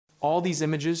All these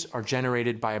images are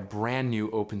generated by a brand new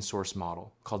open source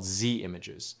model called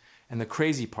ZImages. And the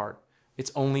crazy part,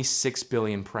 it's only 6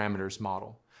 billion parameters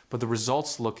model, but the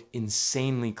results look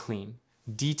insanely clean,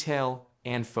 detail,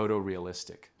 and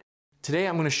photorealistic. Today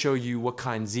I'm going to show you what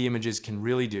kind ZImages can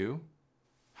really do,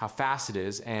 how fast it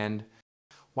is, and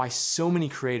why so many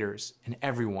creators and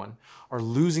everyone are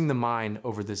losing the mind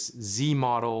over this Z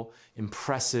model,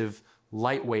 impressive,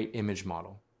 lightweight image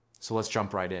model. So let's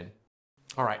jump right in.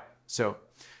 All right, so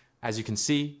as you can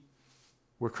see,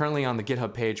 we're currently on the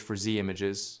GitHub page for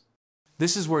ZImages.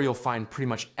 This is where you'll find pretty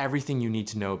much everything you need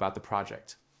to know about the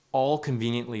project, all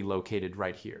conveniently located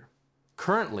right here.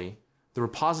 Currently, the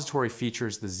repository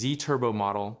features the Z Turbo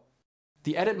model.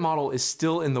 The edit model is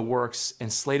still in the works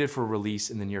and slated for release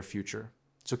in the near future,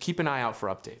 so keep an eye out for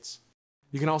updates.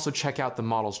 You can also check out the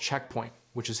model's checkpoint,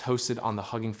 which is hosted on the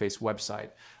Hugging Face website,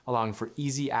 allowing for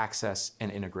easy access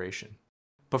and integration.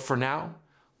 But for now,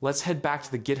 let's head back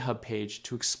to the GitHub page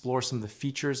to explore some of the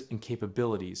features and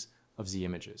capabilities of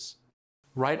ZImages.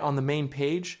 Right on the main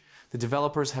page, the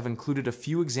developers have included a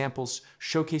few examples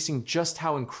showcasing just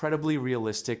how incredibly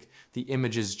realistic the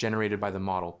images generated by the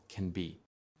model can be.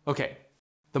 Okay,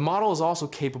 the model is also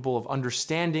capable of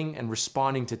understanding and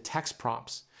responding to text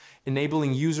prompts,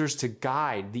 enabling users to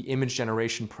guide the image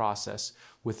generation process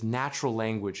with natural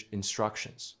language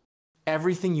instructions.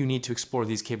 Everything you need to explore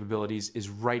these capabilities is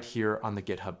right here on the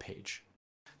GitHub page.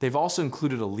 They've also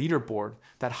included a leaderboard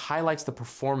that highlights the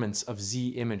performance of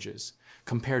ZImages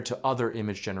compared to other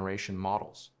image generation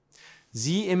models.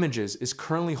 ZImages is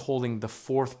currently holding the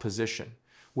 4th position,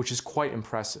 which is quite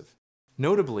impressive.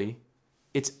 Notably,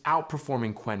 it's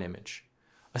outperforming QuenImage,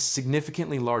 a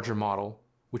significantly larger model,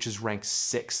 which is ranked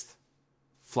 6th,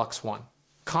 Flux 1.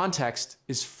 Context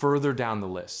is further down the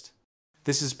list.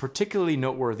 This is particularly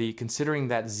noteworthy considering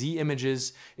that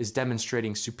ZImages is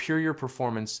demonstrating superior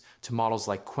performance to models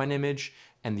like QuenImage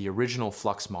and the original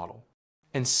Flux model.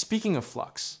 And speaking of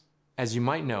Flux, as you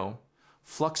might know,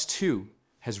 Flux 2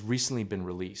 has recently been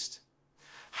released.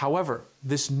 However,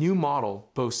 this new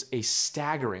model boasts a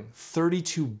staggering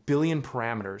 32 billion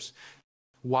parameters.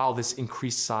 While this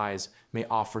increased size may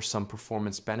offer some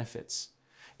performance benefits,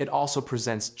 it also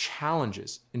presents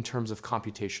challenges in terms of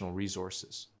computational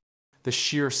resources. The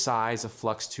sheer size of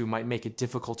Flux 2 might make it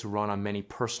difficult to run on many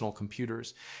personal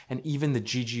computers, and even the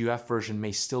GGUF version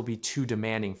may still be too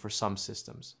demanding for some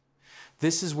systems.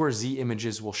 This is where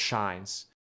ZImages will shine.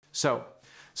 So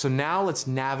now let's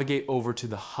navigate over to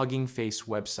the Hugging Face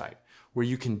website, where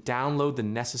you can download the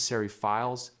necessary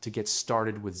files to get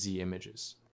started with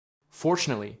ZImages.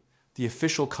 Fortunately, the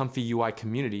official ComfyUI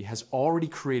community has already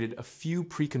created a few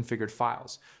pre-configured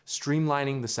files,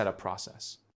 streamlining the setup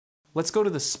process. Let's go to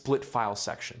the split file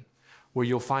section, where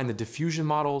you'll find the diffusion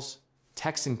models,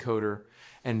 text encoder,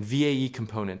 and VAE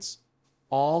components,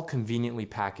 all conveniently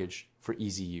packaged for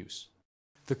easy use.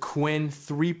 The Qwen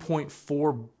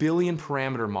 3.4 billion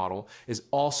parameter model is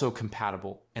also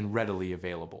compatible and readily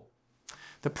available.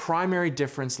 The primary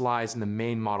difference lies in the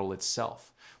main model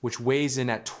itself, which weighs in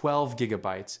at 12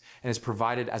 gigabytes and is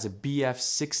provided as a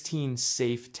BF16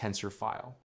 safe tensor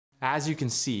file. As you can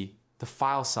see, the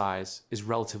file size is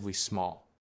relatively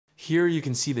small. Here you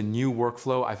can see the new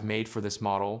workflow I've made for this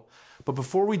model, but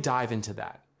before we dive into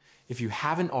that, if you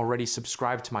haven't already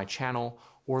subscribed to my channel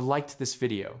or liked this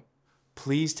video,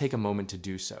 please take a moment to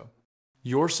do so.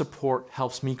 Your support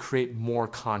helps me create more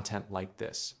content like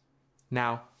this.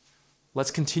 Now, let's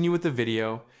continue with the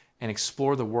video and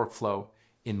explore the workflow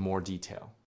in more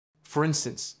detail. For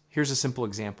instance, here's a simple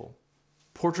example.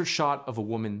 Portrait shot of a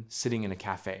woman sitting in a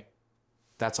cafe.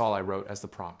 That's all I wrote as the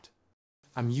prompt.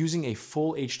 I'm using a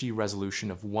full HD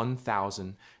resolution of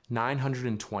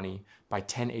 1920 by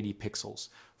 1080 pixels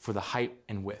for the height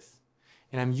and width.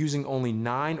 And I'm using only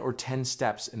 9 or 10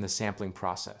 steps in the sampling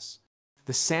process.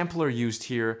 The sampler used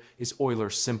here is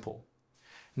Euler Simple.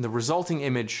 And the resulting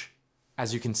image,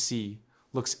 as you can see,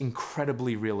 looks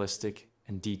incredibly realistic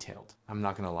and detailed. I'm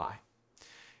not gonna lie.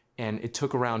 And it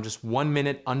took around just 1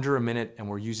 minute, under a minute, and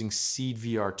we're using Seed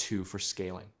VR2 for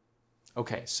scaling.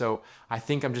 Okay, so I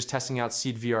think I'm just testing out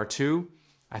Seed VR2.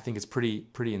 I think it's pretty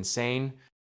insane.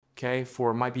 Okay,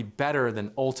 it might be better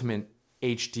than Ultimate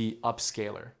HD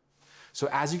Upscaler. So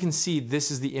as you can see,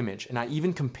 this is the image, and I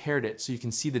even compared it so you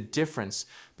can see the difference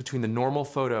between the normal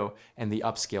photo and the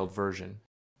upscaled version.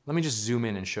 Let me just zoom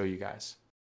in and show you guys.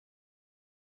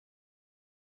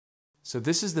 So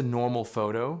this is the normal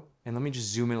photo, and let me just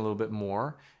zoom in a little bit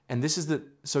more. And this is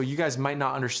so you guys might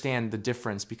not understand the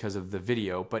difference because of the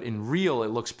video, but in real, it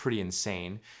looks pretty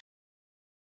insane.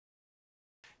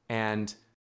 And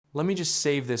let me just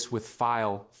save this with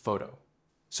File, Photo.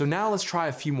 So now let's try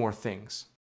a few more things.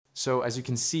 So as you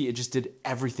can see, it just did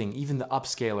everything, even the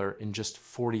upscaler, in just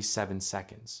 47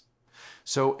 seconds.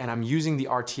 So, and I'm using the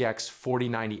RTX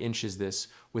 4090 inches this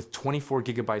with 24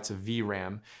 gigabytes of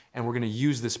VRAM, and we're gonna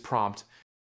use this prompt,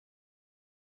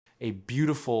 a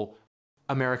beautiful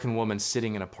American woman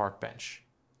sitting in a park bench.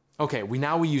 Okay, we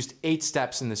used 8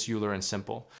 steps in this Euler and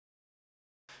Simple.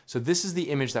 So this is the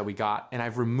image that we got, and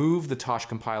I've removed the Tosh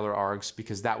compiler args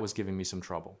because that was giving me some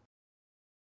trouble.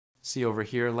 See over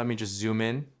here, let me just zoom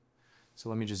in. So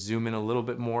let me just zoom in a little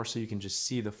bit more so you can just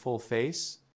see the full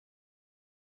face.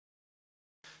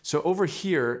 So over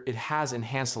here, it has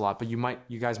enhanced a lot, but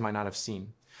you guys might not have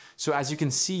seen. So as you can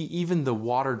see, even the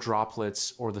water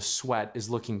droplets or the sweat is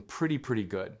looking pretty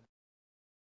good.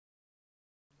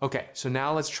 Okay, so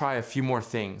now let's try a few more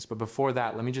things, but before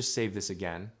that, let me just save this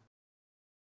again.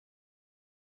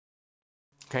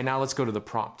 Okay, now let's go to the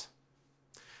prompt.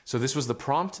 So this was the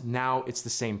prompt, now it's the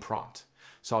same prompt.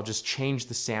 So I'll just change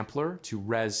the sampler to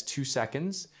res 2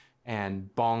 seconds and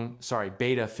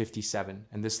beta 57,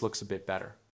 and this looks a bit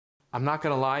better. I'm not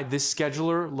gonna lie, this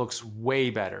scheduler looks way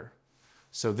better.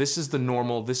 So this is the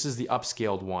normal, this is the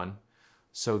upscaled one.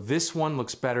 So this one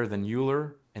looks better than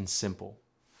Euler and Simple.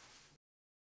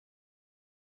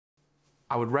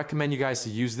 I would recommend you guys to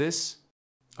use this.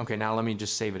 Okay, now let me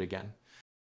just save it again.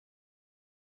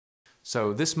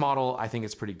 So this model, I think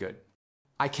it's pretty good.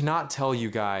 I cannot tell you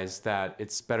guys that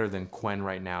it's better than Qwen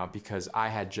right now because I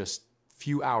had just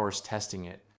few hours testing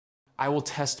it. I will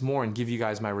test more and give you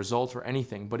guys my result or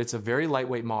anything, but it's a very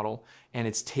lightweight model and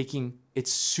it's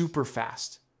super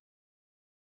fast.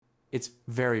 It's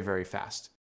very fast.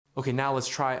 Okay, now let's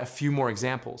try a few more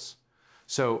examples.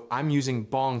 So I'm using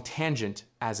Bong Tangent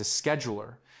as a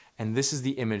scheduler, and this is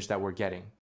the image that we're getting.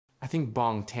 I think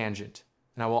Bong Tangent.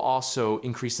 And I will also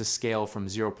increase the scale from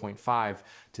 0.5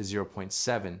 to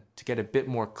 0.7 to get a bit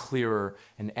more clearer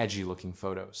and edgy looking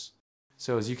photos.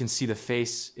 So as you can see the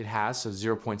face it has, so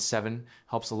 0.7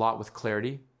 helps a lot with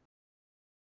clarity.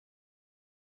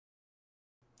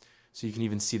 So you can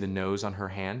even see the nose on her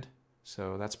hand.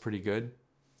 So that's pretty good.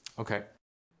 Okay.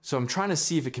 So I'm trying to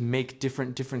see if it can make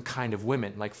different kind of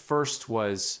women. Like first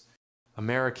was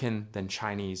American, then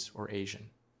Chinese or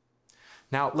Asian.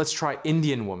 Now let's try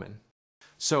Indian woman.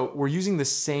 So we're using the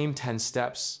same 10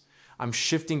 steps. I'm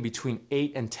shifting between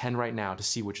 8 and 10 right now to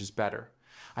see which is better.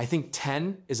 I think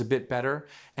 10 is a bit better,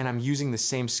 and I'm using the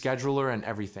same scheduler and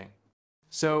everything.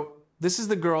 So this is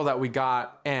the girl that we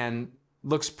got and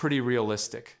looks pretty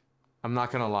realistic. I'm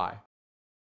not gonna lie.